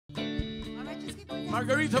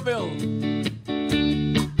Margaritaville.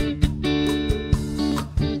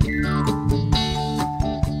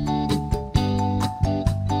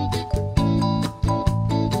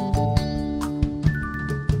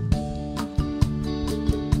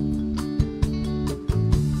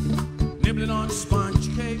 Nibbling on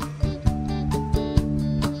sponge cake,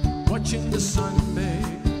 watching the sun bathe.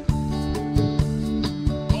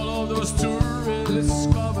 All of those tourists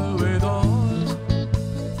covered with oil,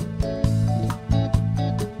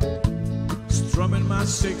 strumming my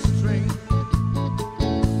sixth string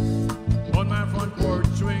on my front porch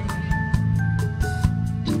swing.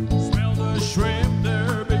 Smell the shrimp,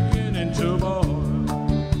 they're beginning to boil.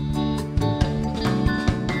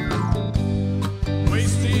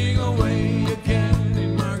 Wasting away again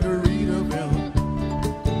in Margaritaville.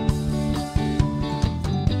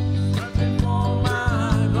 Trapping for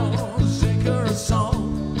my Lord, sing her a song.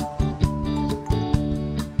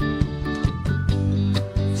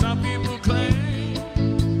 Some people claim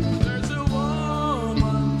there's a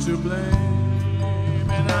woman to blame,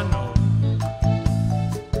 and I know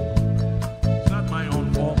it's not my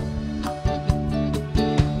own fault.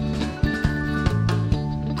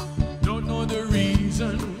 Don't know the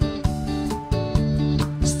reason,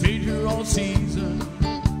 stayed here all season.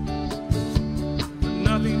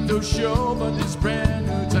 Nothing to show but this brand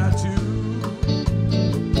new tattoo.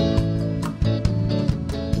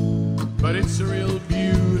 But it's a real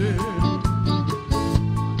beauty,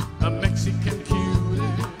 a Mexican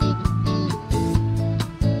cutie.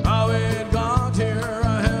 How it got here,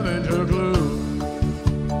 I haven't a clue.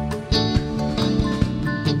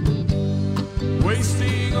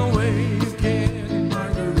 Wasting away again in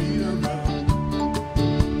Margaritaville.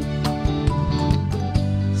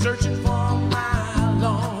 Searching for my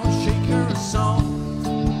Lord, shake her song.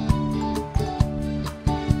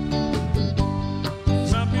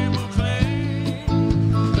 Some people claim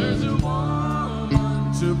there's a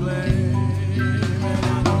woman to blame, and I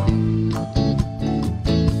know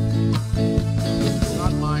it's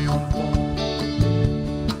not my own fault.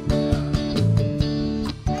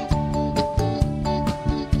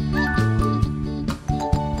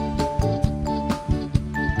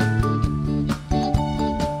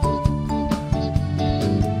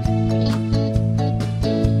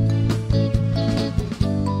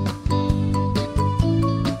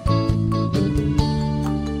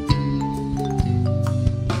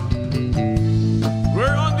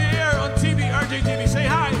 We're on the air on TV, RJDigiTV. Say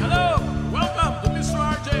hi, hello, welcome to Mr.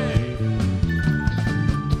 RJ.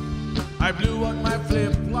 I blew out my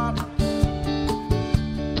flip-flop,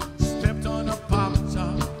 stepped on a pop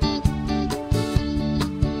top,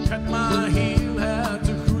 cut my heel, had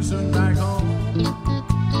to cruise on back home.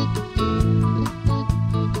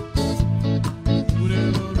 Soon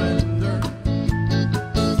it will render,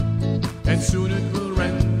 and soon it will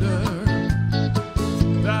render.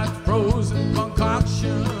 That frozen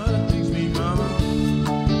concoction makes me come up.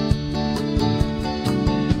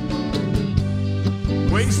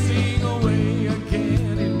 Wasting away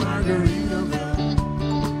again in Margaritaville.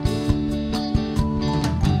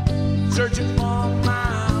 Searching for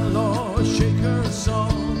my Lord, shake her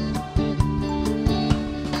song.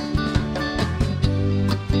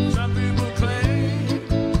 Some people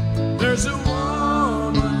claim there's a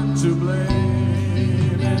woman to blame.